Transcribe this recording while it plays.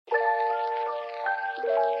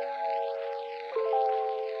I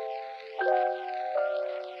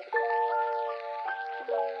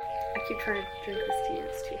keep trying to drink this tea,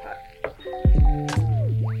 it's too hot.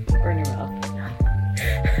 Burn your mouth.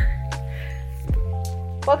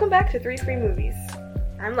 Welcome back to 3 Free Movies.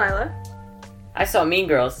 I'm Lila. I saw Mean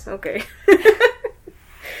Girls. Okay.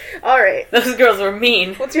 Alright. Those girls were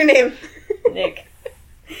mean. What's your name? Nick.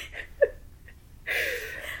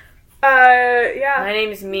 Yeah. My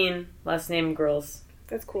name's Mean. Last name Girls.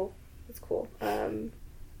 That's cool. That's cool.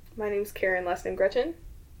 My name's Karen, last name Gretchen.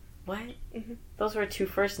 What? Mm-hmm. Those were 2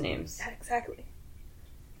 first names. Yeah, exactly.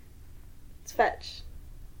 It's Fetch.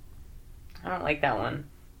 I don't like that one.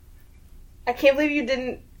 I can't believe you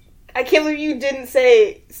didn't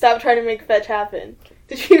say stop trying to make Fetch happen.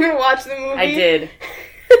 Did you even watch the movie? I did.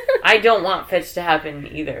 I don't want Fetch to happen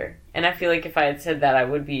either. And I feel like if I had said that, I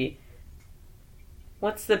would be...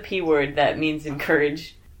 What's the P word that means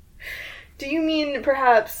encourage? Do you mean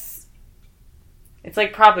perhaps... It's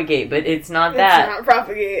like propagate, but it's not that. It's not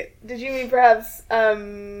propagate. Did you mean perhaps,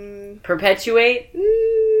 Perpetuate?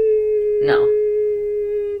 No.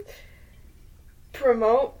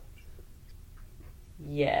 Promote?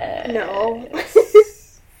 Yeah. No.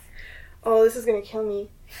 Oh, this is gonna kill me.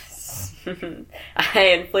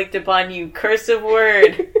 I inflict upon you cursive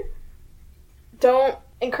word. Don't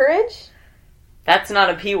encourage? That's not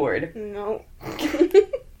a P word. No.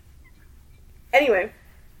 Anyway,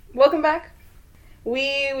 welcome back.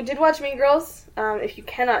 We did watch Mean Girls. If you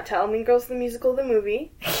cannot tell, Mean Girls the musical, the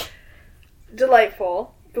movie.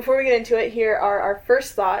 Delightful. Before we get into it, here are our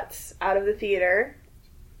first thoughts out of the theater.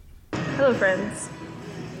 Hello, friends.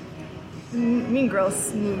 Mean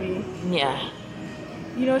Girls movie. Yeah.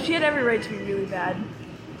 You know, she had every right to be really bad.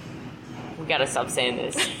 We gotta stop saying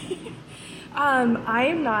this. I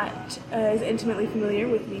am not as intimately familiar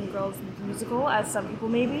with Mean Girls the musical as some people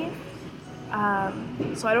may be.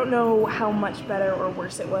 So I don't know how much better or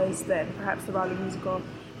worse it was than perhaps the Broadway musical.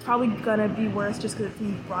 It's probably gonna be worse just because it's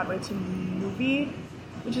a Broadway to movie,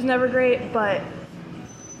 which is never great, but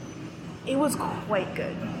it was quite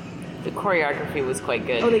good. The choreography was quite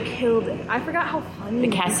good. Oh, they killed it. I forgot how funny The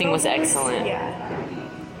casting was excellent. Yeah.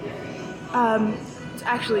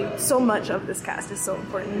 Actually, so much of this cast is so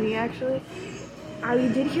important to me, actually. I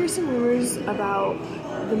did hear some rumors about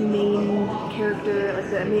the main character, like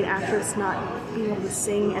the main actress, not being able to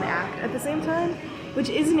sing and act at the same time, which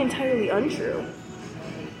isn't entirely untrue.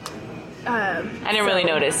 I didn't really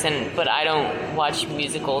notice, but I don't watch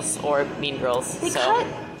musicals or Mean Girls. They cut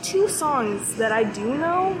 2 songs that I do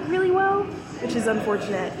know really well, which is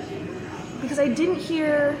unfortunate, because I didn't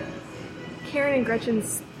hear Karen and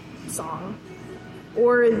Gretchen's song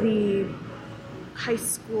or the High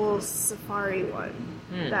School Safari one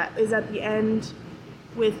that is at the end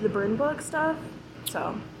with the burn book stuff.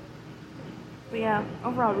 So, but yeah,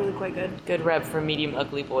 overall really quite good. Good rep for medium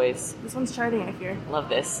ugly boys. This one's charting, I fear. Love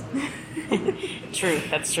this. True,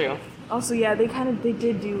 that's true. Also, yeah, they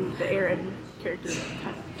did do the Aaron character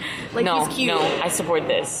kind of. Like, no, he's cute. No, I support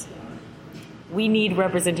this. We need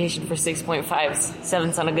representation for 6.5s,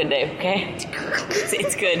 7s on a good day, okay?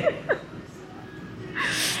 It's good.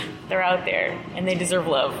 They're out there, and they deserve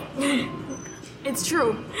love. It's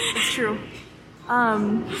true. It's true.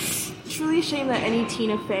 Truly a shame that any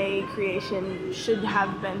Tina Fey creation should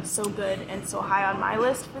have been so good and so high on my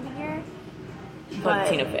list for the year. But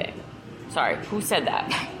Tina Fey. Sorry, who said that?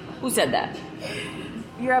 Who said that?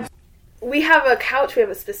 We have a couch. We have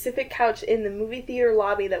a specific couch in the movie theater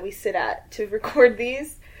lobby that we sit at to record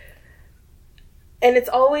these. And it's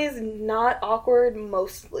always not awkward,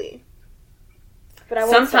 mostly. But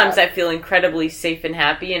sometimes I feel incredibly safe and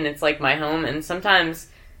happy, and it's like my home. And sometimes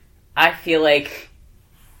I feel like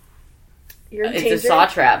it's a saw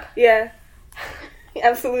trap. Yeah,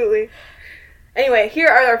 absolutely. Anyway, here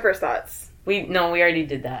are our first thoughts. We already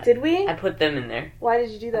did that. Did we? I put them in there. Why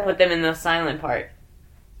did you do that? I put them in the silent part.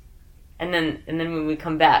 And then when we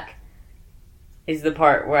come back is the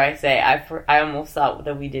part where I say, I almost thought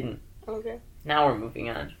that we didn't. Okay. Now we're moving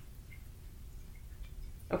on.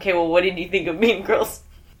 Okay, well, what did you think of Mean Girls?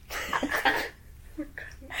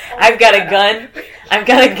 I've got a gun. I've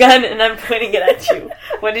got a gun, and I'm pointing it at you.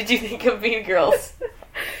 What did you think of Mean Girls?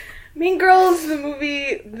 Mean Girls, the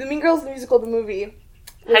movie. The Mean Girls, the musical, the movie.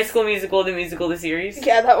 High School Musical, the musical, the series?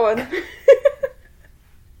 Yeah, that one.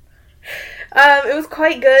 It was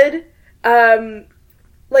quite good.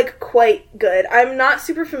 Quite good. I'm not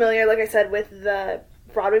super familiar, like I said, with the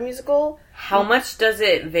Broadway musical. How much does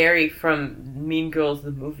it vary from Mean Girls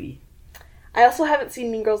the movie? I also haven't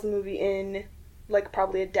seen Mean Girls the movie in,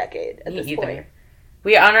 probably a decade at this point.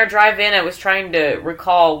 On our drive in, I was trying to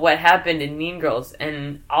recall what happened in Mean Girls,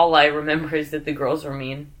 and all I remember is that the girls were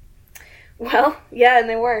mean. Well, yeah, and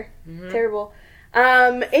they were. Mm-hmm. Terrible.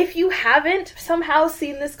 If you haven't somehow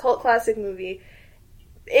seen this cult classic movie,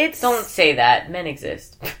 it's... Don't say that. Men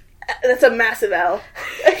exist. That's a massive L.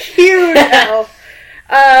 A huge L.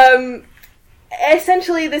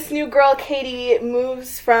 Essentially, this new girl, Katie,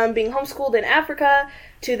 moves from being homeschooled in Africa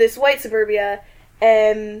to this white suburbia,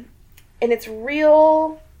 and it's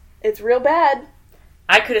real bad.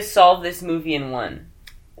 I could have solved this movie in one.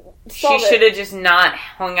 She should have just not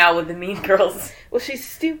hung out with the Mean Girls. Well, she's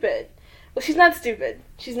stupid. Well, she's not stupid.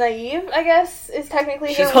 She's naive, I guess, is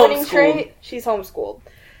technically she's her winning homeschooled. trait. She's homeschooled.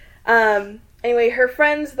 Anyway, her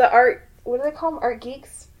friends, the art... What do they call them? Art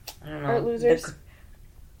geeks? I don't know. Art losers?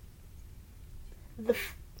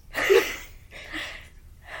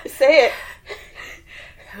 Say it.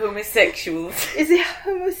 Homosexuals. Is it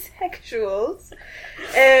homosexuals?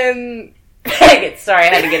 Sorry,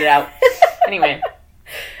 I had to get it out. Anyway.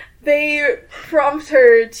 They prompt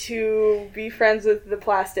her to be friends with the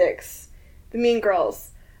Plastics, the Mean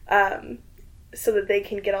Girls, so that they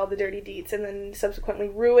can get all the dirty deets and then subsequently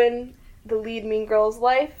ruin the lead Mean Girl's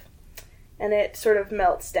life, and it sort of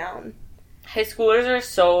melts down. High schoolers are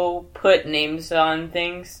so put names on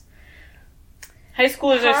things. High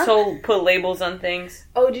schoolers are so put labels on things.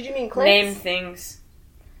 Oh, did you mean clicks? Name things.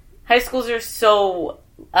 High schools are so...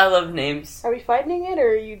 I love names. Are we fighting it, or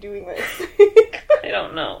are you doing this? I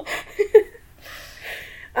don't know.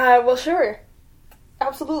 Well, sure.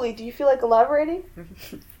 Absolutely. Do you feel like elaborating?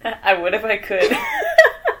 I would if I could.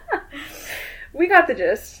 We got the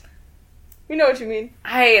gist. We know what you mean.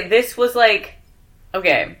 This was like...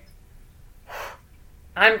 Okay.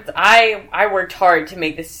 I worked hard to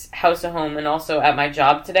make this house a home and also at my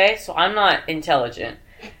job today, so I'm not intelligent.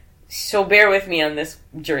 So bear with me on this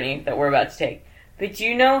journey that we're about to take. But do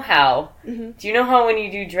you know how? Mm-hmm. Do you know how when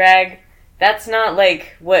you do drag, that's not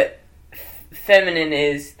like what feminine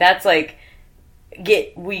is. That's like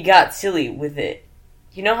we got silly with it.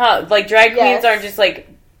 You know how like drag queens aren't just like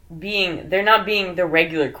they're not being the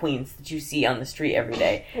regular queens that you see on the street every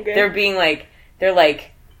day. Okay. They're being like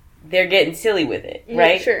they're getting silly with it,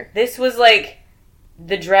 right? Yeah, sure. This was like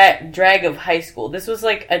the drag of high school. This was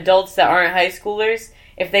like adults that aren't high schoolers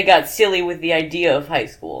if they got silly with the idea of high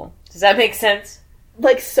school. Does that make sense?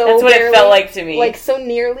 Like so That's what barely, it felt like to me. Like so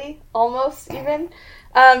nearly, almost even.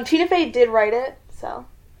 Tina Fey did write it, so.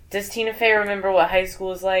 Does Tina Fey remember what high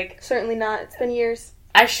school is like? Certainly not. It's been years.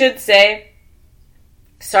 I should say,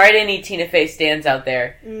 sorry to any Tina Fey stans out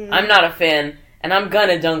there. I'm not a fan, and I'm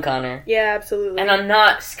gonna dunk on her. Yeah, absolutely. And I'm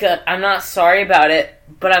not sorry about it,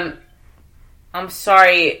 but I'm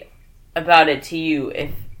sorry about it to you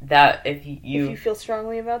if you feel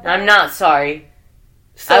strongly about that. I'm not sorry.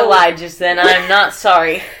 So, I lied just then. I'm not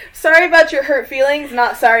sorry. Sorry about your hurt feelings.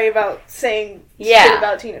 Not sorry about saying shit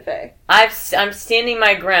about Tina Fey. I'm standing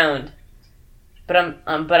my ground, but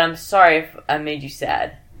I'm sorry if I made you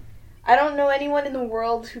sad. I don't know anyone in the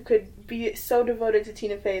world who could be so devoted to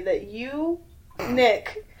Tina Fey that you,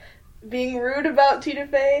 Nick, being rude about Tina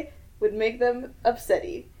Fey would make them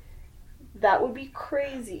upsetty. That would be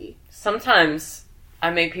crazy. Sometimes I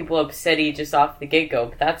make people upsetty just off the get-go,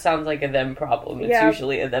 but that sounds like a them problem. It's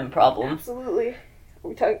usually a them problem. Absolutely.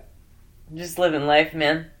 Just living life,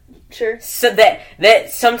 man. Sure. So that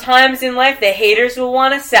sometimes in life the haters will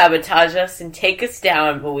want to sabotage us and take us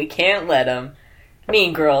down, but we can't let them.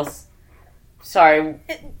 Mean Girls. Sorry.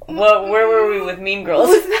 Where were we with Mean Girls?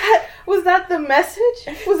 Was that the message?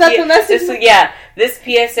 Was that the message? This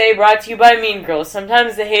PSA brought to you by Mean Girls.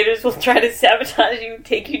 Sometimes the haters will try to sabotage you and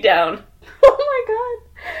take you down. Oh my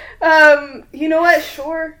god. You know what?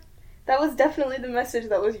 Sure. That was definitely the message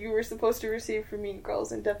that you were supposed to receive from Mean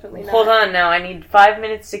Girls, and definitely not. Hold on now. I need 5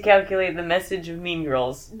 minutes to calculate the message of Mean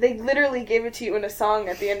Girls. They literally gave it to you in a song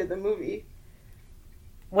at the end of the movie.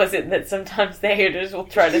 Was it that sometimes the haters will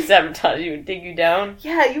try to sabotage you and take you down?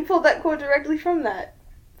 Yeah, you pulled that quote directly from that.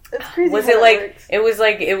 That's crazy. Was it like works. It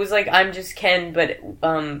was like I'm just Ken, but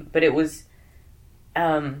it was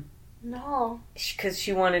no, because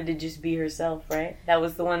she wanted to just be herself, right? That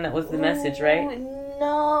was the one that was the message, right?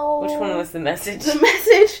 No. Which one was the message?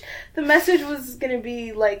 The message was gonna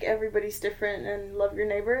be like everybody's different and love your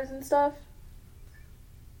neighbors and stuff.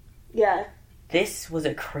 Yeah. This was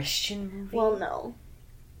a Christian movie? Well, no.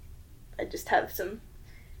 I just have some,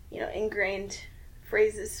 ingrained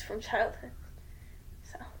phrases from childhood.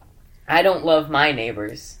 So. I don't love my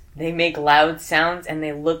neighbors. They make loud sounds and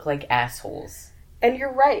they look like assholes. And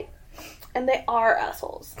you're right. And they are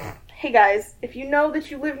assholes. Hey guys, if you know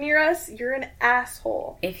that you live near us, you're an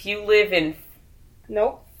asshole. If you live in...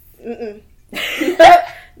 Nope. Mm-mm.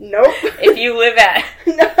 Nope. If you live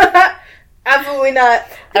at... Absolutely not.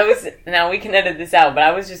 Now we can edit this out, but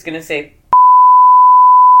I was just gonna say...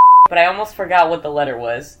 But I almost forgot what the letter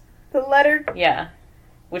was. The letter? Yeah.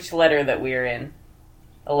 Which letter that we're in.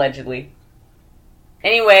 Allegedly.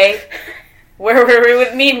 Anyway, where were we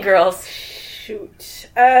with Mean Girls? Shoot.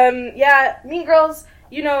 Yeah, Mean Girls,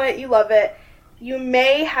 you know it, you love it. You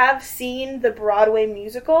may have seen the Broadway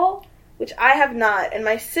musical, which I have not, and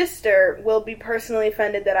my sister will be personally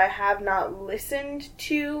offended that I have not listened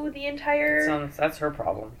to the entire... That's her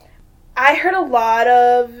problem. I heard a lot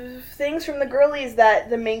of things from the girlies that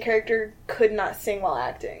the main character could not sing while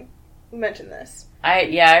acting. We mentioned this. I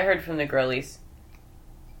heard from the girlies.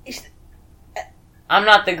 I'm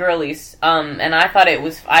not the girlies, and I thought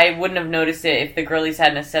I wouldn't have noticed it if the girlies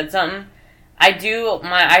hadn't have said something.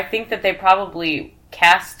 I think that they probably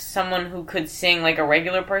cast someone who could sing like a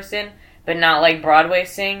regular person, but not like Broadway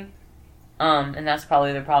sing, and that's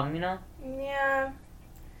probably the problem, you know? Yeah.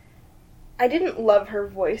 I didn't love her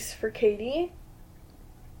voice for Katie.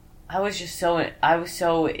 I was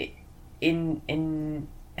so in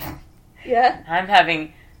Yeah? I'm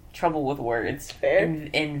having trouble with words. Fair.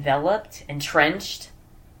 Enveloped? Entrenched?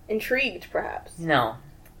 Intrigued, perhaps. No.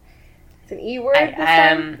 It's an E word this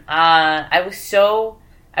time? I was so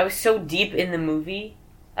deep in the movie.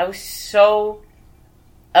 I was so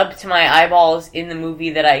up to my eyeballs in the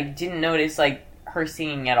movie that I didn't notice, like, her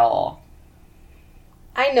singing at all.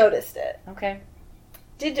 I noticed it. Okay.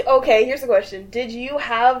 Okay, here's the question. Did you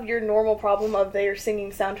have your normal problem of they are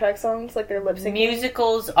singing soundtrack songs, like they're lip syncing?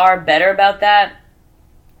 Musicals are better about that,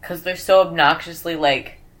 because they're so obnoxiously,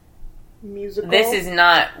 like... Musical? This is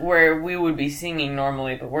not where we would be singing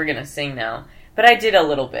normally, but we're gonna sing now. But I did a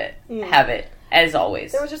little bit have it, as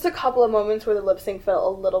always. There was just a couple of moments where the lip sync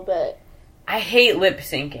felt a little bit... I hate lip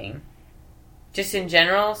syncing. Just in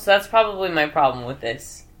general, so that's probably my problem with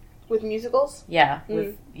this. With musicals? Yeah.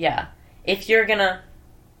 Yeah. If you're gonna...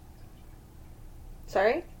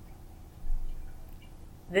 Sorry?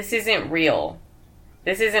 This isn't real.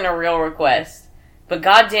 This isn't a real request. But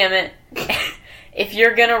goddamn it, if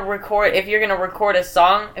you're gonna record a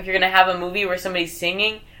song, if you're gonna have a movie where somebody's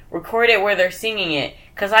singing, record it where they're singing it.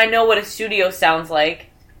 'Cause I know what a studio sounds like,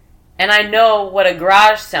 and I know what a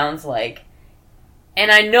garage sounds like, and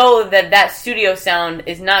I know that studio sound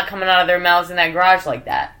is not coming out of their mouths in that garage like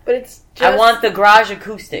that. But it's just... I want the garage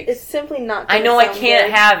acoustics. It's simply not I know I can't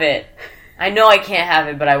have it. I know I can't have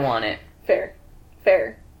it, but I want it. Fair.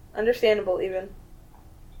 Understandable, even.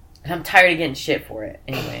 And I'm tired of getting shit for it,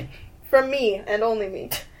 anyway. From me, and only me.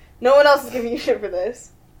 No one else is giving you shit for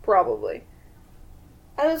this. Probably.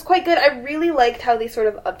 And it was quite good. I really liked how they sort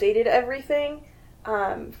of updated everything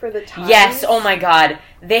for the time. Yes, oh my god.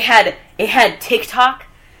 It had TikTok.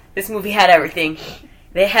 This movie had everything.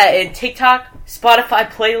 They had a TikTok, Spotify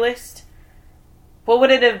playlist. What would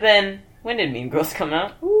it have been? When did Mean Girls come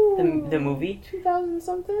out? Ooh, the movie? 2000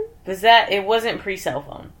 something? It wasn't pre-cell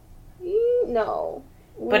phone. No.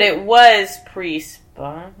 But it was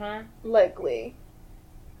pre-Spotify? Likely.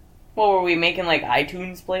 What, were we making, like,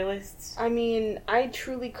 iTunes playlists? I mean, I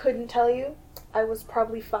truly couldn't tell you. I was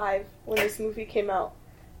probably 5 when this movie came out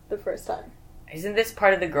the first time. Isn't this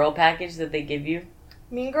part of the girl package that they give you?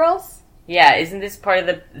 Mean Girls? Yeah, isn't this part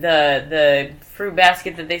of the fruit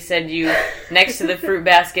basket that they send you next to the fruit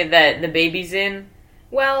basket that the baby's in?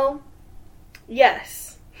 Well,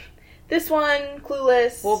 yes. This one,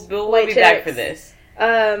 Clueless. We'll be back for this.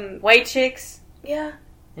 White Chicks? Yeah.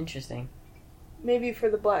 Interesting. Maybe for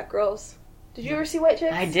the black girls. Did you ever see White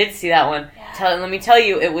Chicks? I did see that one. Yeah. Let me tell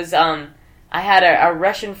you, it was, I had a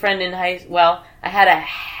Russian friend in I had a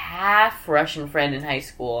half Russian friend in high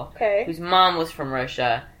school. Okay. Whose mom was from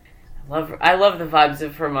Russia. I love the vibes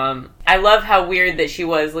of her mom. I love how weird that she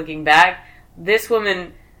was looking back. This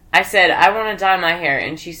woman, I said, I want to dye my hair.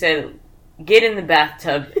 And she said, get in the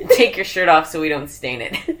bathtub, take your shirt off so we don't stain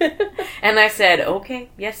it. And I said, okay,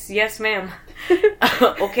 yes ma'am.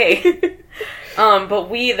 Okay. But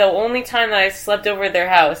the only time that I slept over at their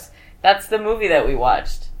house, that's the movie that we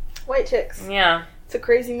watched. White Chicks. Yeah. It's a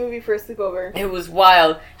crazy movie for a sleepover. It was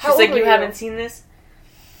wild. She's like, you haven't seen this?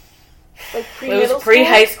 Like pre-middle school? It was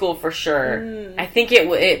pre-high school for sure. I think it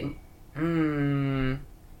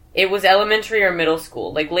was elementary or middle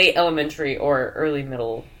school. Like late elementary or early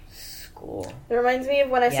middle school. It reminds me of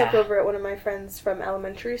when I slept over at one of my friends from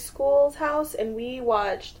elementary school's house, and we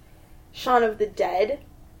watched Shaun of the Dead,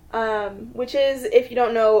 which is, if you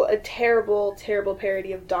don't know, a terrible, terrible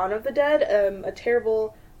parody of Dawn of the Dead, a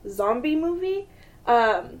terrible zombie movie,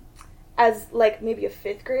 as, like, maybe a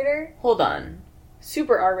 5th grader. Hold on.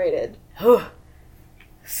 Super R-rated.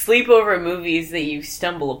 Sleepover movies that you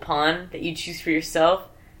stumble upon, that you choose for yourself,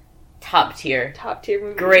 top tier. Top tier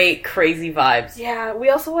movies. Great, crazy vibes. Yeah, we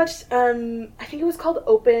also watched, I think it was called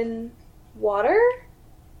Open Water,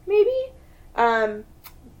 maybe?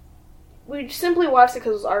 We simply watched it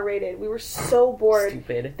because it was R-rated. We were so bored.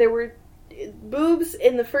 Stupid. There were boobs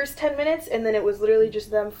in the first 10 minutes, and then it was literally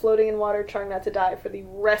just them floating in water trying not to die for the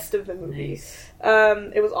rest of the movie. Nice.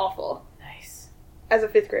 It was awful. Nice. As a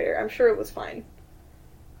 5th grader, I'm sure it was fine.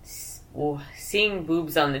 Well, seeing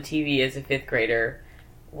boobs on the TV as a 5th grader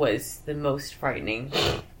was the most frightening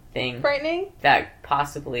thing. Frightening? That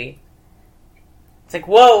possibly. It's like,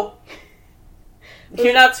 whoa!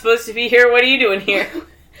 You're not supposed to be here. What are you doing here?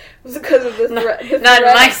 Was it because of the threat? Not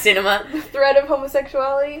in my cinema. The threat of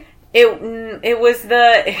homosexuality? It was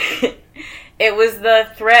the it was the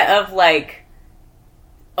threat of like,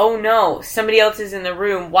 oh no, somebody else is in the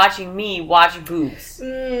room watching me watch boobs.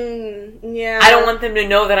 Yeah. I don't want them to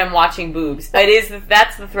know that I'm watching boobs.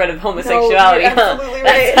 That's the threat of homosexuality. No, you're absolutely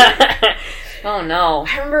right. Oh no.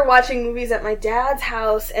 I remember watching movies at my dad's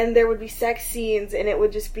house, and there would be sex scenes, and it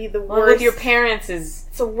would just be the worst. Well, with your parents it's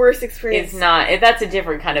the worst experience. It's not. That's a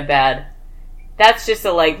different kind of bad. That's just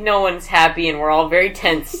a like, no one's happy and we're all very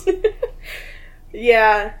tense.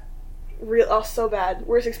 Yeah. So bad.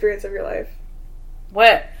 Worst experience of your life.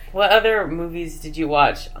 What other movies did you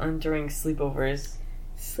watch during sleepovers?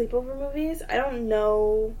 Sleepover movies? I don't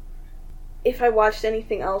know if I watched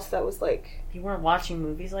anything else that was like... You weren't watching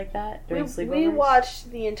movies like that during sleepovers? We watched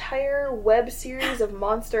the entire web series of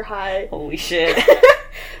Monster High. Holy shit.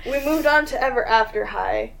 We moved on to Ever After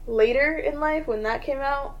High later in life when that came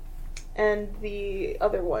out. And the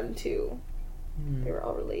other one, too. They were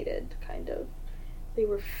all related, kind of. They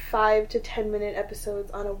were 5 to 10 minute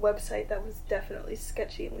episodes on a website that was definitely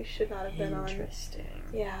sketchy and we should not have been on. Interesting.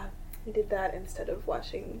 Yeah, we did that instead of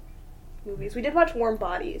watching movies. We did watch Warm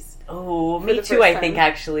Bodies. Oh, me too, I think,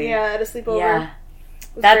 actually. Yeah, at a sleepover. Yeah.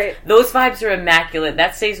 It was great. Those vibes are immaculate.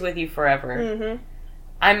 That stays with you forever. Mm-hmm.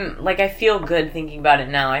 I feel good thinking about it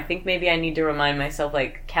now. I think maybe I need to remind myself,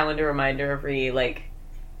 like, calendar reminder every,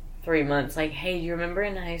 3 months. Like, hey, do you remember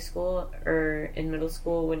in high school or in middle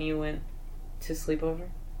school when you went to sleepover?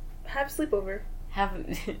 Have sleepover.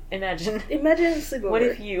 Imagine a sleepover. What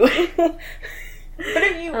if you wanted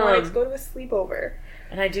to go to a sleepover?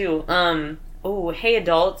 And I do. Hey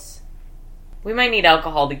adults. We might need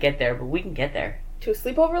alcohol to get there, but we can get there. To a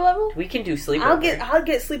sleepover level? We can do sleepover. I'll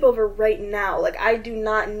get sleepover right now. Like, I do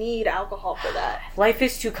not need alcohol for that. Life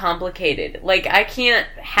is too complicated. Like, I can't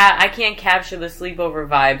capture the sleepover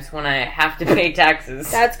vibes when I have to pay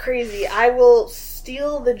taxes. That's crazy. I will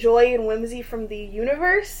steal the joy and whimsy from the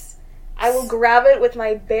universe. I will grab it with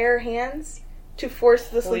my bare hands to force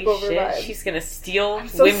the Holy sleepover shit, vibe. she's gonna steal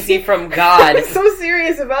whimsy from God. I'm so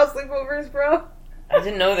serious about sleepovers, bro. I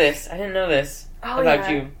didn't know this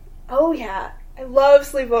about you. Oh yeah. I love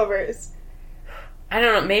sleepovers. I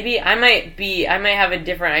don't know, maybe I might have a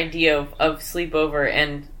different idea of sleepover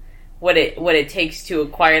and what it takes to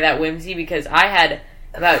acquire that whimsy, because I had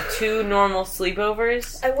about 2 normal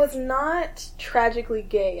sleepovers. I was not tragically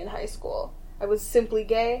gay in high school. I was simply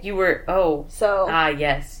gay. You were So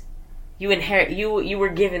yes. You were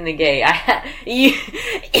given the gay. You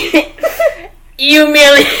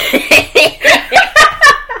merely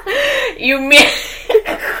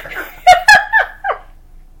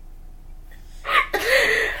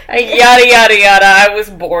yada yada yada. I was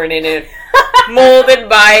born in it, molded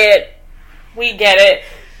by it. We get it.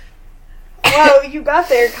 Well, you got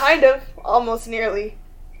there, kind of, almost nearly.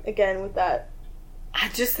 Again with that.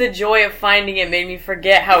 Just the joy of finding it made me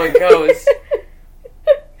forget how it goes.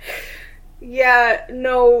 Yeah,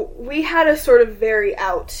 no, we had a sort of very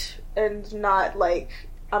out and not like,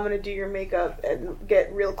 I'm gonna do your makeup and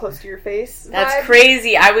get real close to your face vibe. That's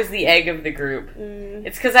crazy. I was the egg of the group.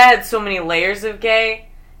 It's because I had so many layers of gay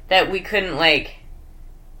that we couldn't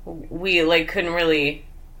couldn't really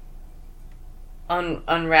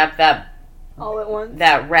unwrap that all at once.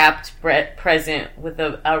 That wrapped present with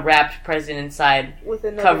a wrapped present inside, with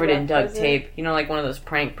another covered in duct present. tape. You know, like one of those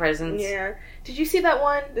prank presents. Yeah. Did you see that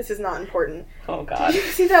one? This is not important. Oh God. Did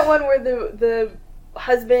you see that one where the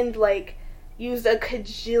husband used a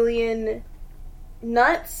kajillion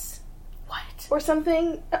nuts? What? Or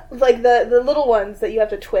something? Like the little ones that you have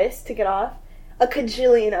to twist to get off. A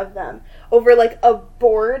kajillion of them over a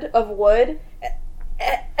board of wood.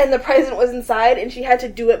 And the present was inside, and she had to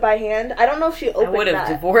do it by hand. I don't know if she opened that. I would have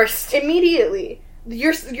divorced. Immediately.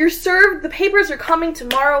 You're served. The papers are coming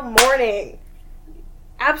tomorrow morning.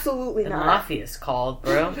 Absolutely not. The mafia's called,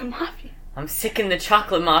 bro. The mafia. I'm sicking the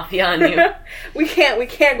chocolate mafia on you. We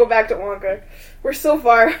can't go back to Wonka. We're so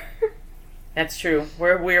far. That's true.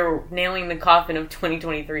 We're nailing the coffin of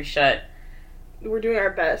 2023 shut. We're doing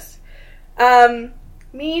our best.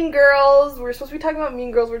 Mean Girls. We're supposed to be talking about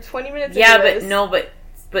Mean Girls. We're 20 minutes into this.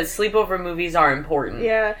 But sleepover movies are important.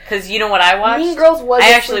 Yeah. Because you know what I watched? Mean Girls was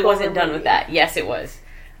I actually wasn't done with that. Yes, it was.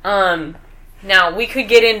 Now, we could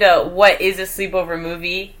get into what is a sleepover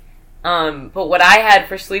movie. But what I had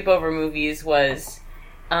for sleepover movies was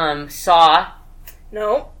Saw.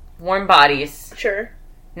 No. Warm Bodies. Sure.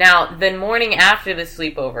 Now, the morning after the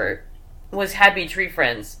sleepover was Happy Tree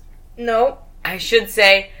Friends. No. I should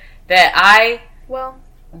say that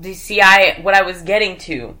what I was getting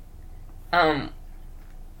to when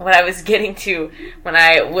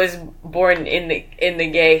I was born in the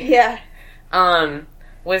gay,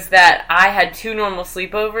 was that I had 2 normal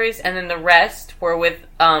sleepovers, and then the rest were with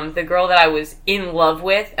the girl that I was in love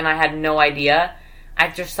with, and I had no idea. I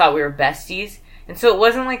just thought we were besties, and so it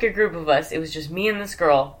wasn't like a group of us. It was just me and this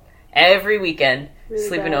girl every weekend really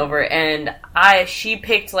sleeping bad. over, and she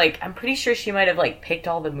picked, like, I'm pretty sure she might have, like, picked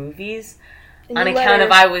all the movies on account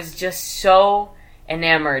of I was just so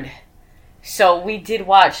enamored. So we did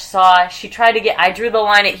watch Saw. She tried to I drew the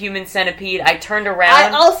line at Human Centipede. I turned around. I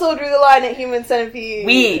also drew the line at Human Centipede.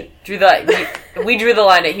 We drew the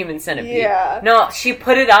line at Human Centipede. Yeah. No, she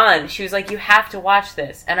put it on. She was like, you have to watch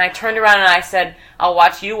this. And I turned around and I said, I'll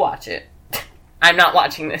watch you watch it. I'm not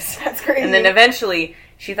watching this. That's crazy. And then eventually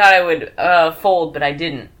she thought I would fold, but I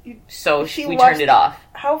didn't. So we turned it off.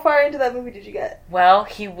 How far into that movie did you get? Well,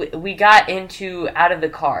 we got out of the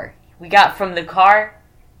car. We got from the car...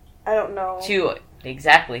 I don't know.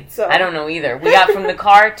 Exactly. So. I don't know either. We got from the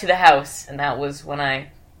car to the house, and that was when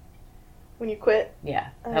When you quit? Yeah,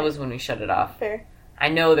 that was when we shut it off. Fair. I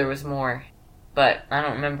know there was more, but I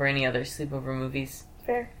don't remember any other sleepover movies.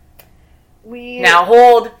 Fair. Now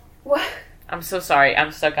hold! What? I'm so sorry,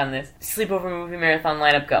 I'm stuck on this. Sleepover movie marathon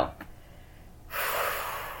lineup, go.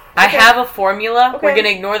 I have a formula. Okay. We're going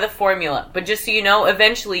to ignore the formula. But just so you know,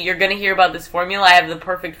 eventually you're going to hear about this formula. I have the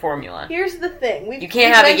perfect formula. Here's the thing. You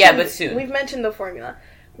can't have it yet, but soon. We've mentioned the formula.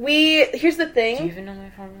 Here's the thing. Do you even know my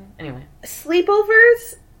formula? Anyway.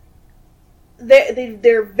 Sleepovers,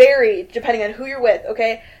 they're varied depending on who you're with,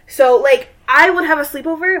 okay? So, like, I would have a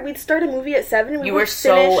sleepover. We'd start a movie at 7. And you were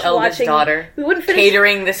so eldest daughter. We wouldn't finish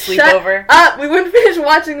catering the sleepover. Shut up! We wouldn't finish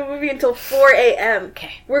watching the movie until 4 a.m.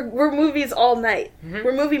 Okay. We're movies all night. Mm-hmm.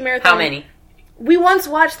 We're movie marathon. How many? We once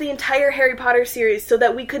watched the entire Harry Potter series so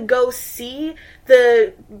that we could go see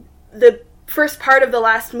the first part of the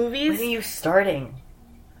last movies. When are you starting?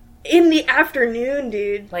 In the afternoon,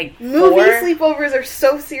 dude. Like 4? Movie sleepovers are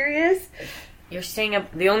so serious. You're staying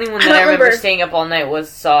up... The only one that I remember staying up all night was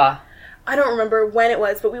Saw. I don't remember when it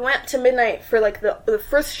was, but we went to midnight for, like, the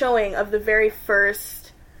first showing of the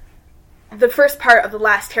first part of the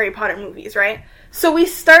last Harry Potter movies, right? So we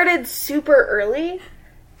started super early,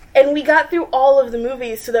 and we got through all of the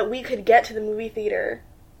movies so that we could get to the movie theater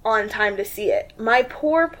on time to see it. My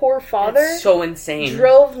poor father... That's so insane.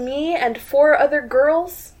 ...drove me and 4 other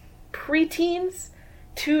girls, preteens,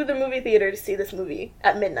 to the movie theater to see this movie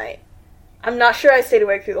at midnight. I'm not sure I stayed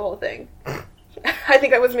awake through the whole thing. I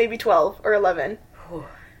think I was maybe 12 or 11.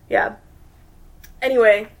 Yeah.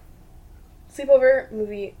 Anyway, sleepover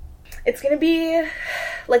movie. It's gonna be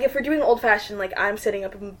like if we're doing old fashioned, like I'm setting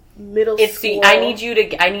up a middle school. I need you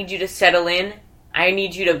to settle in. I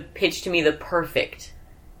need you to pitch to me the perfect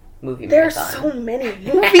movie marathon. There's so many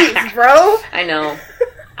movies, bro. I know.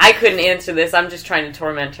 I couldn't answer this. I'm just trying to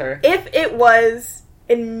torment her. If it was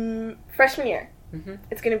in freshman year,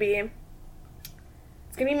 it's gonna be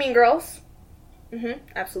Mean Girls.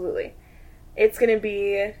 Absolutely. It's gonna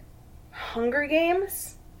be Hunger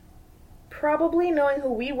Games. Probably, knowing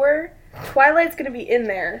who we were. Twilight's gonna be in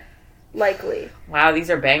there. Likely. Wow, these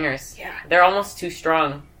are bangers. Yeah. They're almost too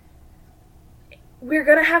strong. We're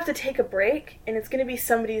gonna have to take a break, and it's gonna be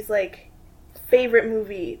somebody's, like, favorite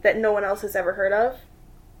movie that no one else has ever heard of.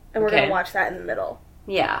 And we're gonna watch that in the middle.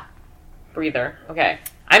 Yeah. Breather. Okay.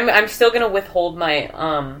 I'm still gonna withhold my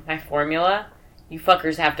my formula. You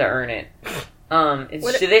fuckers have to earn it.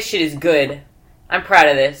 This shit is good. I'm proud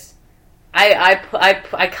of this.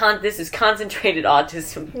 This is concentrated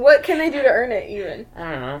autism. What can I do to earn it, even?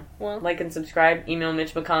 I don't know. Well, like and subscribe. Email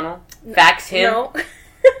Mitch McConnell. Fax him. No.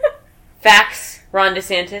 Fax Ron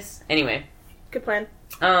DeSantis. Anyway. Good plan.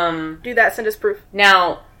 Do that. Send us proof.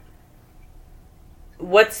 Now,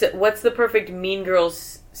 what's the perfect Mean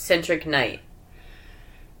Girls centric night?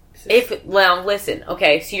 Listen,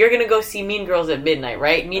 okay, so you're gonna go see Mean Girls at midnight,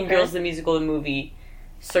 right? Mean Girls, the musical, the movie,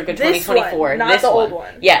 circa 2024. Not the old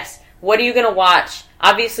one. Yes. What are you gonna watch?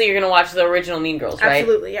 Obviously, you're gonna watch the original Mean Girls, right?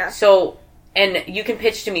 Absolutely, yeah. So, and you can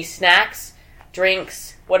pitch to me snacks,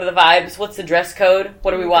 drinks? What are the vibes? What's the dress code?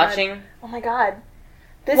 What are we watching? Oh my god.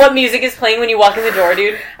 What music is playing when you walk in the door,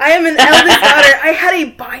 dude? I am an eldest daughter. I had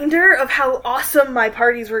a binder of how awesome my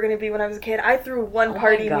parties were going to be when I was a kid. I threw one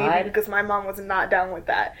party maybe because my mom was not down with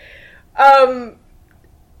that.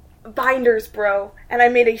 Binders, bro. And I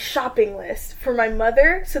made a shopping list for my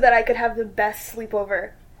mother so that I could have the best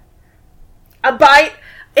sleepover.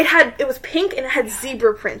 It was pink and it had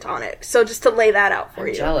zebra print on it. So just to lay that out for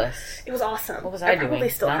you. I'm jealous. It was awesome. What was I doing? Probably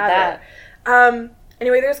still Not have that. it.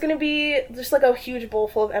 Anyway, there's going to be just like a huge bowl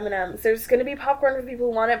full of M&Ms. There's going to be popcorn for people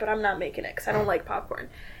who want it, but I'm not making it because I don't like popcorn.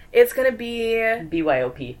 It's going to be...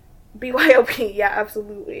 BYOP. BYOP, yeah,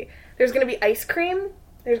 absolutely. There's going to be ice cream.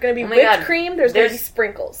 There's going to be whipped cream. There's going to be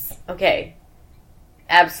sprinkles. Okay.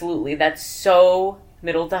 Absolutely. That's so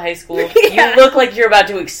middle to high school. Yeah. You look like you're about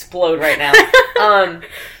to explode right now.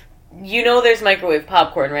 There's microwave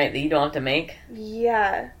popcorn, right, that you don't have to make?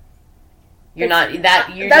 Yeah. You're not even going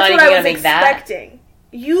to make that? That's what I was expecting.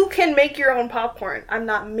 You can make your own popcorn. I'm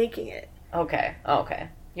not making it. Okay.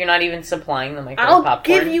 You're not even supplying the microwave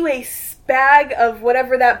popcorn? I'll give you a bag of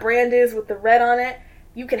whatever that brand is with the red on it.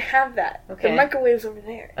 You can have that. Okay. The microwave's over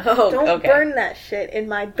there. Don't burn that shit in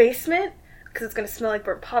my basement because it's going to smell like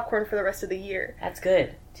burnt popcorn for the rest of the year. That's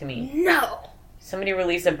good to me. No. Somebody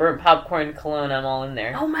release a burnt popcorn cologne. I'm all in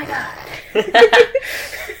there. Oh my god.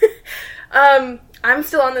 I'm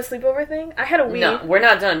still on the sleepover thing. I had a Wii. No, we're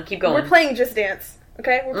not done. Keep going. We're playing Just Dance.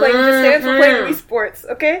 Okay? We're playing Just Dance. We're playing Wii Sports.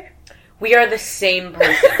 Okay? We are the same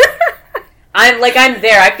person. I'm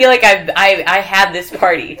there. I feel like I had this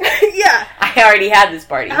party. Yeah. I already had this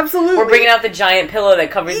party. Absolutely. We're bringing out the giant pillow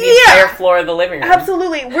that covers the entire floor of the living room.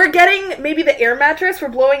 Absolutely. We're getting maybe the air mattress. We're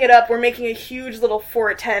blowing it up. We're making a huge little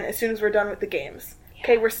 4 at 10 as soon as we're done with the games. Yeah.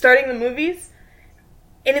 Okay, we're starting the movies.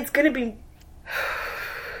 And it's going to be...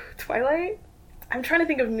 Twilight? I'm trying to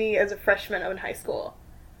think of me as a freshman in high school.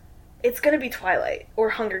 It's going to be Twilight, or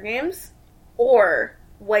Hunger Games, or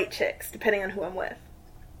White Chicks, depending on who I'm with.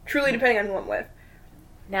 Truly depending on who I'm with.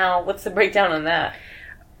 Now, what's the breakdown on that?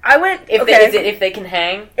 I went... Is it if they can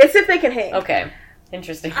hang? It's if they can hang. Okay.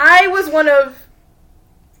 Interesting. I was one of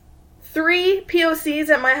 3 POCs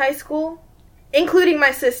at my high school, including my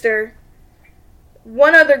sister,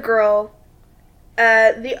 one other girl.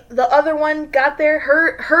 The other one got there.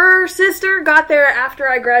 Her sister got there after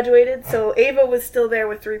I graduated, so Ava was still there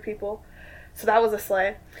with 3 people. So that was a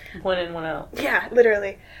sleigh. One in, one out. Yeah,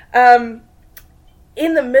 literally.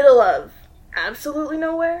 In the middle of absolutely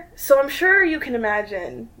nowhere. So I'm sure you can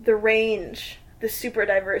imagine the super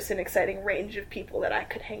diverse and exciting range of people that I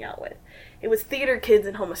could hang out with. It was theater kids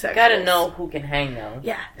and homosexuals. You gotta know who can hang, though.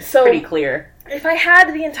 Yeah. It's pretty clear. If I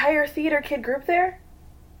had the entire theater kid group there,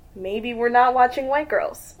 maybe we're not watching White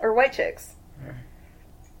Girls or White Chicks.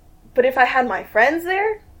 But if I had my friends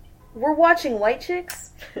there, we're watching White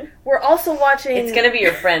Chicks. We're also watching... It's gonna be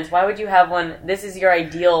your friends. Why would you have one? This is your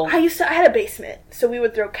ideal... I had a basement, so we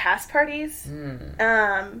would throw cast parties.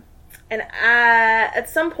 And at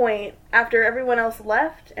some point, after everyone else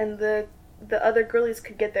left and the other girlies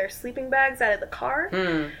could get their sleeping bags out of the car,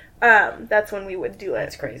 that's when we would do it.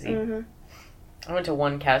 That's crazy. Mm-hmm. I went to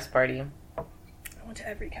one cast party. I went to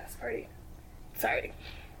every cast party. Sorry.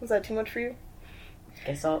 Was that too much for you?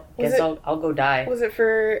 Guess I'll go die. Was it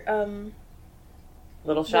for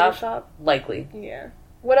Little Shop? Little Shop? Likely. Yeah.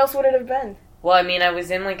 What else would it have been? Well, I mean, I was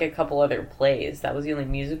in a couple other plays. That was the only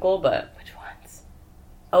musical, but... Which ones?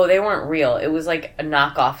 Oh, they weren't real. It was a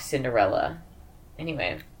knockoff Cinderella.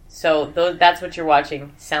 Anyway, so that's what you're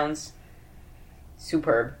watching. Sounds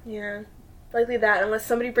superb. Yeah. Likely that, unless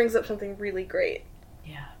somebody brings up something really great.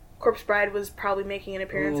 Yeah. Corpse Bride was probably making an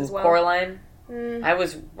appearance as well. Coraline. I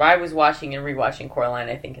was watching and rewatching Coraline,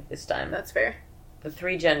 I think, at this time. That's fair. The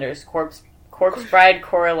 3 genders: Corpse Bride,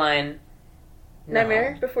 Coraline,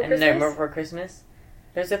 Nightmare Before Christmas. Nightmare Before Christmas.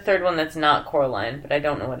 There's a third one that's not Coraline, but I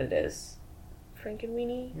don't know what it is.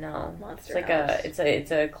 Frankenweenie? No, Monster it's House.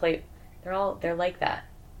 it's a clay. They're like that.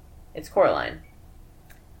 It's Coraline.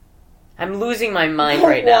 I'm losing my mind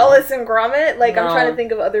right now. Wallace and Gromit? No. I'm trying to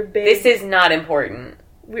think of other big... This is not important.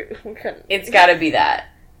 It's gotta be that.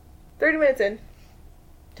 30 minutes in.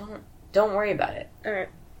 Don't worry about it. Alright.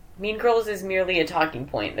 Mean Girls is merely a talking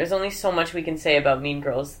point. There's only so much we can say about Mean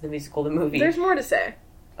Girls, the musical, the movie. There's more to say.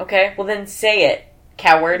 Okay, well then say it,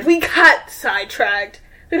 coward. We got sidetracked.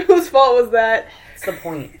 Whose fault was that? That's the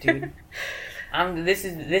point, dude. This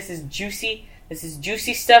is juicy. This is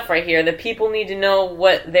juicy stuff right here. The people need to know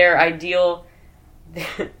what their ideal...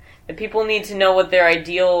 The people need to know what their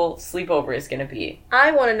ideal sleepover is going to be.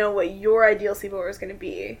 I want to know what your ideal sleepover is going to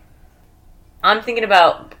be. I'm thinking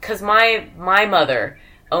about... Because my mother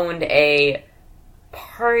owned a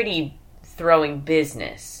party throwing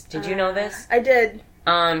business. Did you know this? I did.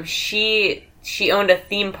 She owned a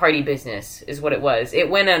theme party business, is what it was. It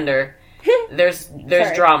went under. There's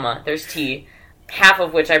drama. There's tea. Half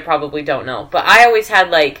of which I probably don't know. But I always had,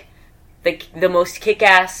 like, the most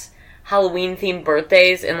kick-ass Halloween-themed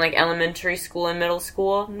birthdays in, like, elementary school and middle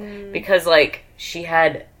school. Because, like, she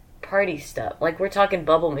had party stuff. Like, we're talking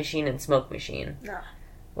bubble machine and smoke machine. No.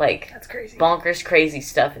 Like, that's crazy. Bonkers crazy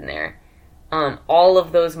stuff in there. All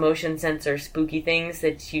of those motion sensor spooky things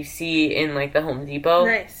that you see in, like, the Home Depot.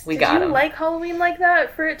 Nice. We got them. Did you like Halloween like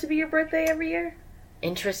that for it to be your birthday every year?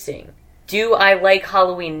 Interesting. Do I like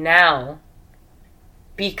Halloween now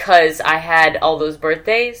because I had all those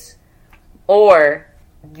birthdays? Or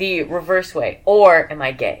the reverse way? Or am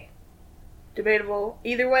I gay? Debatable.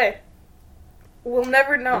 Either way. We'll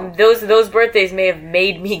never know. Those birthdays may have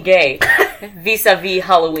made me gay vis-a-vis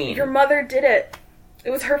Halloween. Your mother did it. It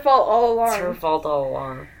was her fault all along. It's her fault all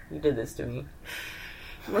along. You did this to me.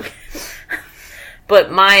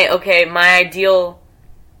 But my ideal...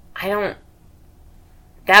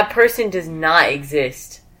 That person does not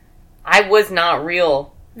exist. I was not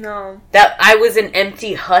real. No. That I was an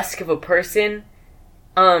empty husk of a person,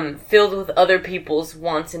 filled with other people's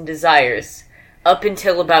wants and desires, up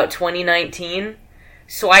until about 2019.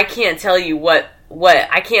 So I can't tell you what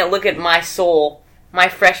I can't look at my soul, my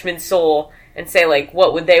freshman soul, and say, like,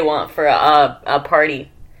 what would they want for a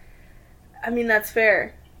party? I mean, that's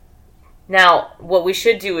fair. Now, what we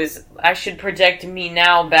should do is, I should project me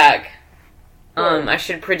now back. I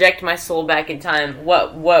should project my soul back in time.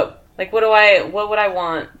 What would I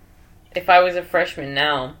want if I was a freshman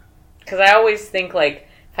now? Because I always think, like,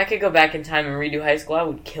 if I could go back in time and redo high school, I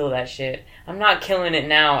would kill that shit. I'm not killing it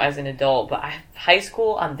now as an adult, but high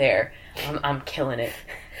school, I'm there. I'm killing it.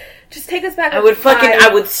 Just take us back. I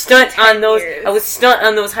would stunt on those. Years. I would stunt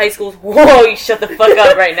on those high schools. Whoa! You shut the fuck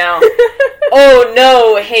up right now. Oh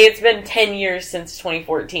no! Hey, it's been 10 years since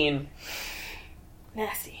 2014.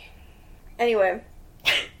 Nasty. Anyway.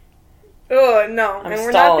 Oh no! I'm and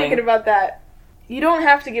we're stalling. not thinking about that. You don't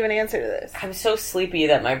have to give an answer to this. I'm so sleepy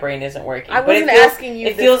that my brain isn't working. I wasn't asking you.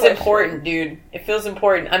 It feels important, dude. It feels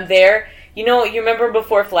important. I'm there. You know, you remember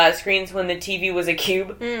before flat screens when the TV was a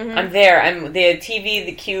cube? Mm-hmm. I'm there. The TV,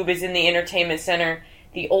 the cube, is in the entertainment center.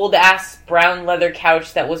 The old-ass brown leather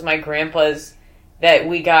couch that was my grandpa's that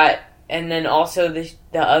we got. And then also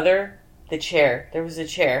the chair. There was a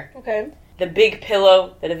chair. Okay. The big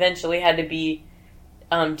pillow that eventually had to be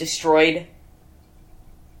destroyed.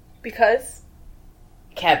 Because?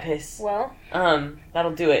 Cat piss. Well.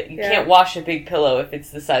 That'll do it. You can't wash a big pillow if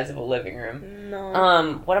it's the size of a living room.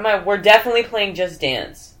 No. We're definitely playing Just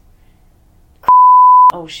Dance.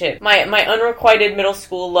 Oh shit. My unrequited middle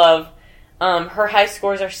school love, her high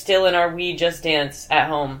scores are still in our Wii Just Dance at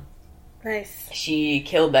home. Nice. She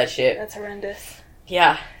killed that shit. That's horrendous.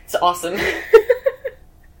 Yeah, it's awesome.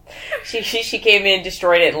 She came in,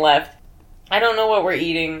 destroyed it, and left. I don't know what we're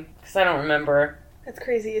eating, because I don't remember. That's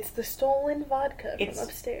crazy. It's the stolen vodka from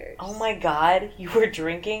upstairs. Oh my god, you were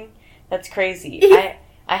drinking? That's crazy.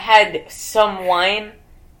 I had some wine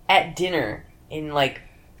at dinner in, like,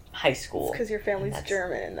 high school. It's because your family's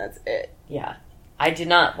German, that's it. Yeah. I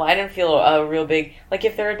didn't feel a real big... Like,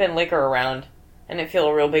 if there had been liquor around, I didn't feel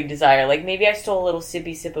a real big desire. Like, maybe I stole a little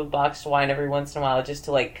sippy sip of boxed wine every once in a while just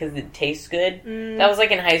to, like, because it tastes good. That was,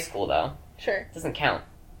 like, in high school, though. Sure. Doesn't count.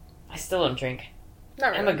 I still don't drink.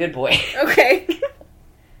 Not really. I'm a good boy. Okay.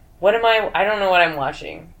 I don't know what I'm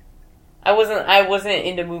watching. I wasn't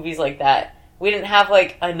into movies like that. We didn't have,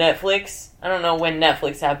 like, a Netflix. I don't know when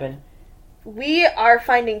Netflix happened. We are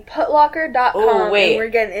finding putlocker.com and we're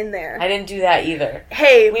getting in there. I didn't do that either.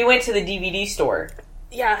 Hey. We went to the DVD store.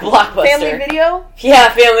 Yeah. Blockbuster. Family Video? Yeah,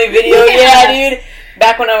 Family Video. Yeah, dude.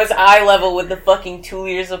 Back when I was eye level with the fucking 2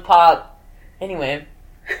 liters of pop. Anyway.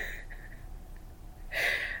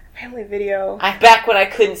 Family Video. Back when I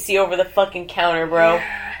couldn't see over the fucking counter, bro.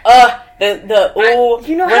 Yeah.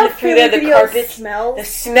 You know how through there, the carpet smells? The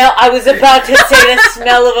smell. I was about to say the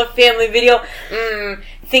smell of a Family Video.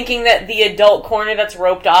 Thinking that the adult corner that's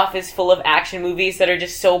roped off is full of action movies that are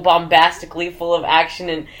just so bombastically full of action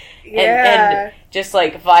and just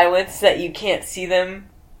like violence that you can't see them.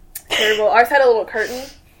 Terrible. Ours had a little curtain.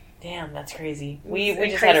 Damn, that's crazy. We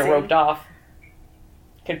just had it roped off.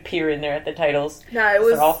 Could peer in there at the titles. No, it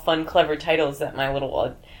was... They're all fun, clever titles that my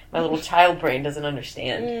little child brain doesn't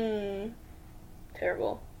understand.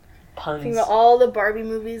 Terrible. Puns. Think about all the Barbie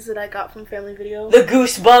movies that I got from Family Video. The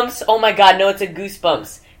Goosebumps. Oh my god, no, it's a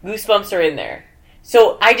Goosebumps. Goosebumps are in there.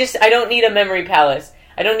 So I don't need a memory palace.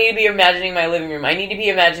 I don't need to be imagining my living room. I need to be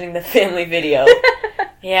imagining the Family Video.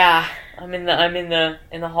 Yeah, I'm in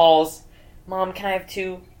the halls. Mom, can I have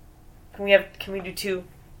two? Can we do 2?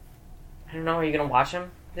 I don't know. Are you gonna watch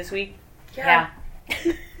them this week? Yeah.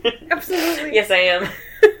 Absolutely. Yes, I am.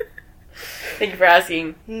 Thank you for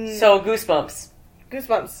asking. So, Goosebumps.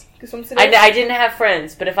 Goosebumps today? I didn't have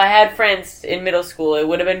friends, but if I had friends in middle school, it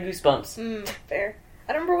would have been Goosebumps. Fair.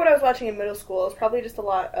 I don't remember what I was watching in middle school. It was probably just a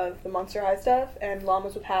lot of the Monster High stuff and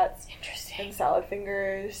Llamas with Hats. Interesting. And Salad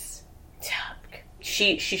Fingers.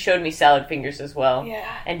 She showed me Salad Fingers as well. Yeah.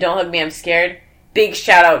 And Don't Hug Me, I'm Scared. Big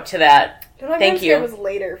shout out to that. Thank you. It was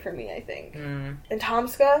later for me, I think. And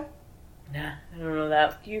Tomska? Nah, I don't know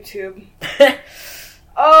that. YouTube.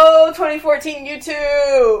 Oh, 2014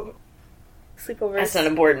 YouTube! Sleepovers. That's not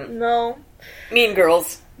important. No. Mean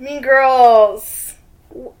Girls.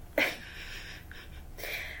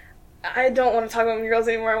 I don't want to talk about Mean Girls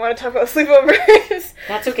anymore. I want to talk about Sleepovers.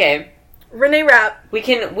 That's okay. Renee Rapp. We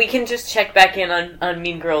can just check back in on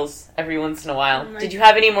Mean Girls every once in a while. Did you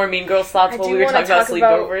have any more Mean Girls thoughts while we were talking about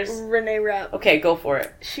sleepovers? About Renee Rapp. Okay, go for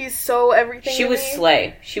it. She's so everything. She was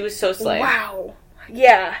slay. She was so slay. Wow.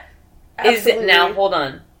 Yeah. Absolutely. Is it now? Hold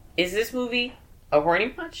on. Is this movie a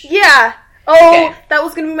horny watch? Yeah. Oh, okay. That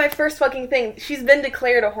was gonna be my first fucking thing. She's been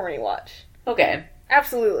declared a horny watch. Okay.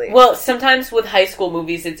 Absolutely. Well, sometimes with high school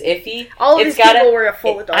movies, it's iffy. All of these people were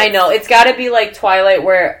full adults. I know. It's gotta be like Twilight,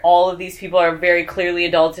 where all of these people are very clearly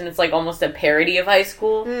adults, and it's like almost a parody of high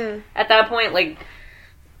school. At that point, like,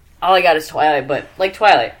 all I got is Twilight, but like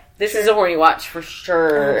Twilight. This is a horny watch for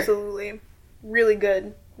sure. Absolutely. Really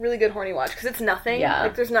good. Really good horny watch, because it's nothing. Yeah.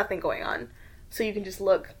 Like, there's nothing going on. So you can just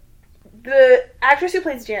look. The actress who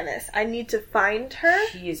plays Janice, I need to find her.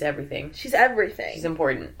 She is everything. She's everything. She's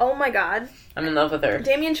important. Oh my god. I'm in love with her.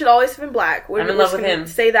 Damien should always have been black. I'm in love with him.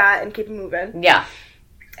 Say that and keep it moving. Yeah.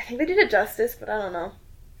 I think they did it justice, but I don't know.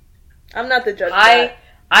 I'm not the judge.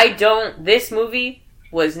 This movie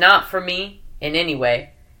was not for me in any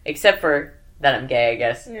way, except for that I'm gay, I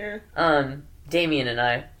guess. Yeah. Damien and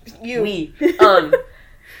I. We.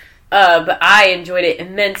 But I enjoyed it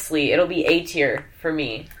immensely. It'll be A tier for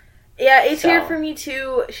me. Yeah, A tier for me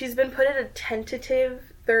too. She's been put at a tentative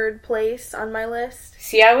 3rd place on my list.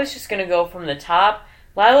 See, I was just gonna go from the top.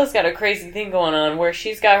 Lila's got a crazy thing going on where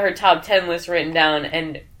she's got her top 10 list written down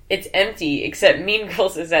and it's empty, except Mean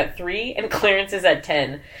Girls is at 3 and Clarence is at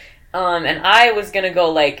 10. And I was gonna go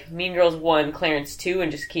like Mean Girls 1, Clarence 2,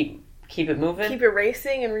 and just keep it moving. Keep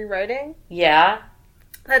erasing and rewriting? Yeah.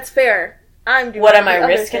 That's fair. I'm doing What, am my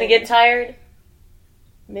wrists gonna get tired?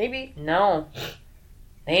 Maybe. No.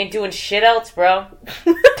 They ain't doing shit else, bro.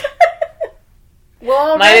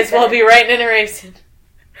 Well, might as well be writing and erasing.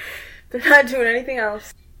 They're not doing anything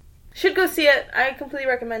else. Should go see it. I completely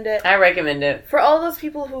recommend it. I recommend it. For all those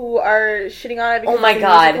people who are shitting on it because oh my it's a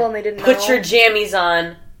god, musical and they didn't put know. your jammies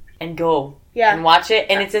on and go. Yeah. And watch it,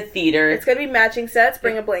 and it's a theater. It's gonna be matching sets.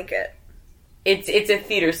 Bring a blanket. It's a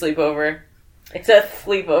theater sleepover. It's a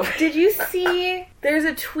sleepover. Did you see? There's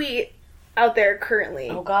a tweet out there currently.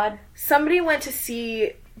 Oh god. Somebody went to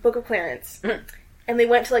see Book of Clarence. And they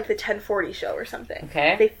went to, like, the 1040 show or something.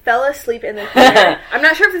 Okay. They fell asleep in the theater. I'm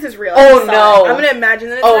not sure if this is real. Oh, no. I'm going to imagine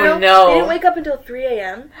that it's real. Oh, no. They didn't wake up until 3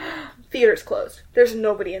 a.m. Theater's closed. There's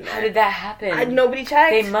nobody in there. How did that happen? Nobody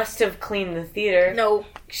checked. They must have cleaned the theater. No.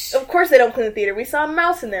 Of course they don't clean the theater. We saw a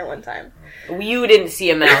mouse in there one time. You didn't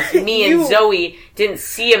see a mouse. Me and Zoe didn't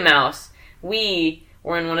see a mouse. We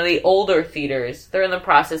were in one of the older theaters. They're in the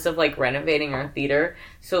process of, like, renovating our theater.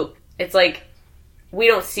 So it's like... we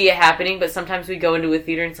don't see it happening, but sometimes we go into a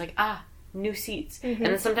theater and it's like, new seats. Mm-hmm.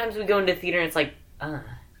 And then sometimes we go into a theater and it's like,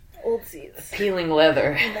 old seats. Peeling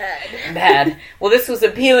leather. Bad. Well, this was a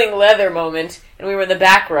peeling leather moment, and we were in the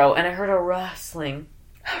back row, and I heard a rustling.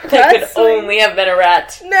 That could only have been a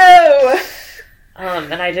rat. No!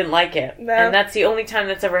 And I didn't like it. No. And that's the only time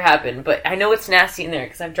that's ever happened. But I know it's nasty in there,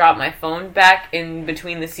 because I've dropped my phone back in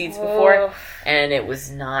between the seats before, and it was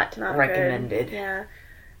not recommended. Good. Yeah.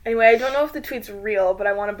 Anyway, I don't know if the tweet's real, but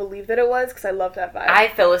I want to believe that it was, because I love that vibe. I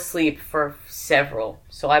fell asleep for several,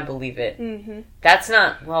 so I believe it. Mm-hmm. That's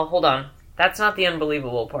not... well, hold on. That's not the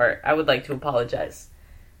unbelievable part. I would like to apologize.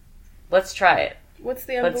 Let's try it. What's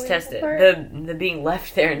the unbelievable Let's test it. part? The being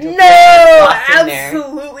left there until... No!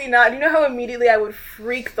 Absolutely not. Do you know how immediately I would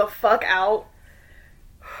freak the fuck out?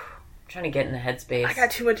 I'm trying to get in the headspace. I got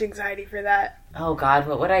too much anxiety for that. Oh, God.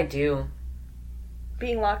 What would I do?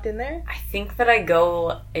 Being locked in there? I think that I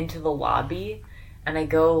go into the lobby and I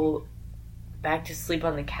go back to sleep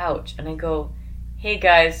on the couch and I go, hey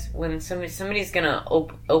guys, when somebody's gonna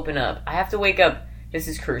open up, I have to wake up. This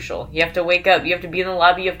is crucial. You have to wake up. You have to be in the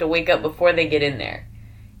lobby. You have to wake up before they get in there.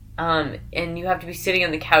 And you have to be sitting on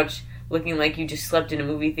the couch looking like you just slept in a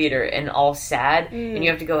movie theater and all sad. And you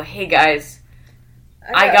have to go, hey guys,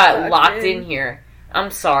 I got locked in here.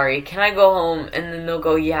 I'm sorry. Can I go home? And then they'll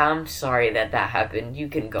go, yeah, I'm sorry that happened. You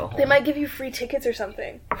can go home. They might give you free tickets or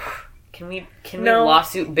something. Can we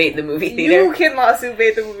lawsuit bait the movie theater? You can lawsuit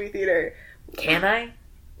bait the movie theater. Can I?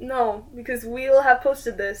 No, because we'll have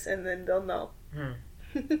posted this and then they'll know.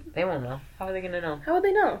 They won't know. How are they going to know? How would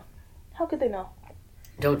they know? How could they know?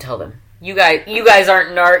 Don't tell them. You guys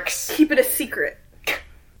aren't narcs. Keep it a secret.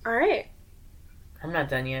 Alright. I'm not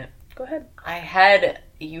done yet. Go ahead. I had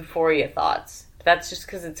Euphoria thoughts. That's just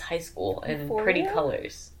because it's high school and Euphoria? pretty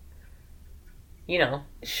colors. You know.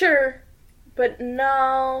 Sure. But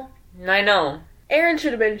no. I know. Aaron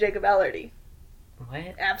should have been Jacob Elordi.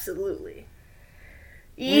 What? Absolutely.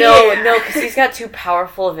 No, because he's got too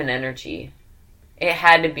powerful of an energy. It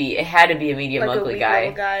had to be a medium ugly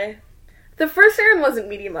guy. The first Aaron wasn't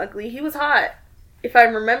medium ugly. He was hot. If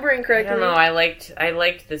I'm remembering correctly. I don't know. I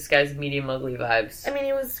liked this guy's medium ugly vibes. I mean,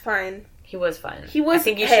 he was fine. He was fine. I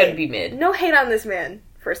think he should be mid. No hate on this man,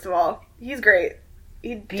 first of all. He's great.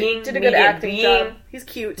 He did a good acting job. He's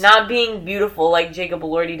cute. Not being beautiful like Jacob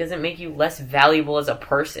Elordi doesn't make you less valuable as a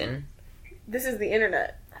person. This is the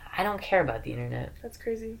internet. I don't care about the internet. That's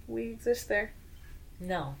crazy. We exist there.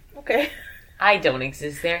 No. Okay. I don't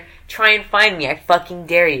exist there. Try and find me. I fucking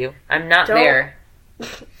dare you. I'm not there.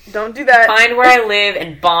 Don't do that. Find where I live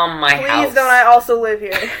and bomb my house. Please don't I also live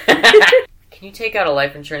here. Can you take out a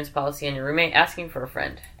life insurance policy on your roommate? Asking for a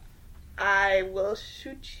friend. I will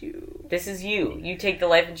shoot you. This is you. You take the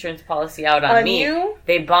life insurance policy out on me. You?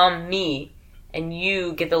 They bomb me, and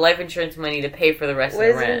you get the life insurance money to pay for the rest of the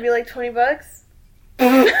rent. What is it going to be, like $20?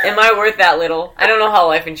 Am I worth that little? I don't know how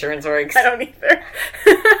life insurance works. I don't either.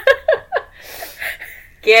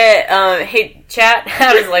 Hey, chat,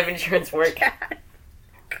 how does life insurance work?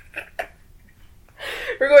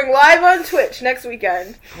 We're going live on Twitch next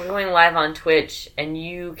weekend. We're going live on Twitch, and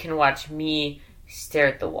you can watch me stare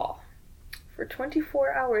at the wall. For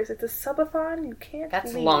 24 hours. It's a subathon. You can't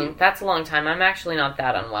That's leave. long. That's a long time. I'm actually not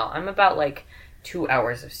that unwell. I'm about, 2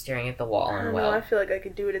 hours of staring at the wall I don't unwell. know. I feel like I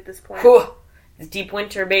could do it at this point. Whew. It's deep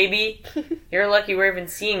winter, baby. You're lucky we're even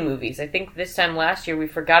seeing movies. I think this time last year we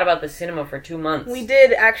forgot about the cinema for 2 months. We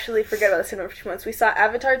did actually forget about the cinema for 2 months. We saw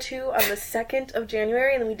Avatar 2 on the 2nd of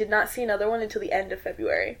January, and then we did not see another one until the end of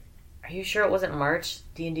February. Are you sure it wasn't March?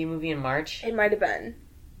 D&D movie in March? It might have been.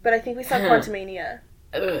 But I think we saw Quantumania.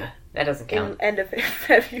 Ugh, that doesn't count. End of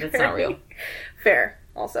February. That's not real. Fair,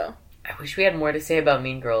 also. I wish we had more to say about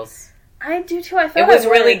Mean Girls. I do too. I thought it was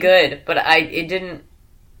really good, but it didn't.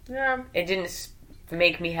 Yeah. It didn't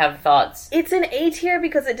make me have thoughts. It's an A tier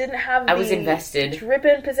because it didn't have I was invested. Drip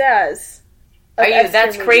and pizzazz. Are you?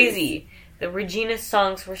 That's crazy. The Regina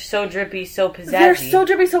songs were so drippy, so pizzazzy. They're so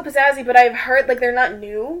drippy, so pizzazzy, but I've heard, they're not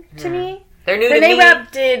new to me. They're new to me. Renee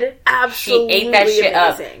Rapp did absolutely She ate that shit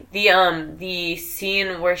amazing. Up. The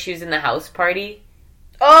scene where she was in the house party.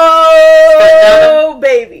 Oh,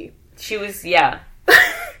 baby. She was, yeah.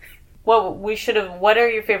 What are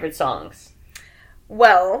your favorite songs?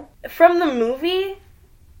 Well, from the movie,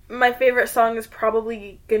 my favorite song is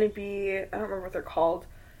probably gonna be, I don't remember what they're called,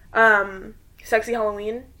 Sexy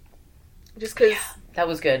Halloween. Just because that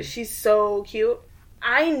was good. She's so cute.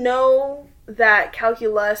 I know that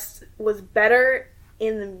Calculus was better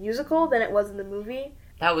in the musical than it was in the movie.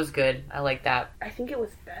 That was good. I like that. I think it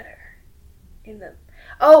was better in the...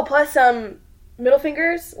 Oh, plus, Middle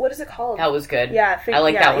Fingers? What is it called? That was good. Yeah. I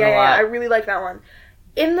like that one a lot. Yeah, I really like that one.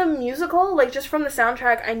 In the musical, just from the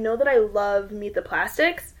soundtrack, I know that I love Meet the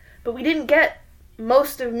Plastics, but we didn't get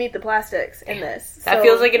most of Meet the Plastics in this. That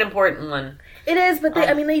feels like an important one. It is, but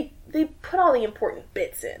they put all the important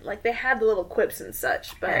bits in. They had the little quips and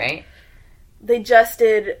such, but right. They just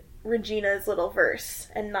did Regina's little verse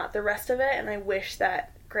and not the rest of it, and I wish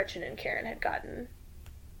that Gretchen and Karen had gotten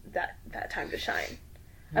that time to shine.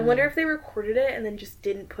 I wonder if they recorded it and then just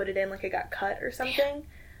didn't put it in, it got cut or something,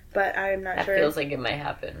 but I'm not sure. That feels like it might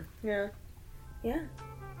happen. Yeah. Yeah.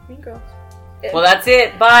 Mean Girls. Well, that's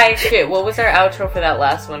it. Bye. Shit, what was our outro for that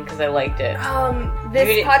last one? Because I liked it.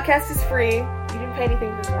 This podcast is free. You didn't pay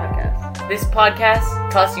anything for this podcast. This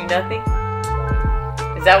podcast costs you nothing?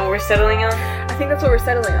 Is that what we're settling on? I think that's what we're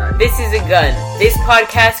settling on. This is a gun. This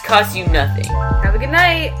podcast costs you nothing. Have a good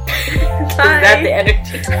night. Bye. Is that the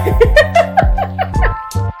energy?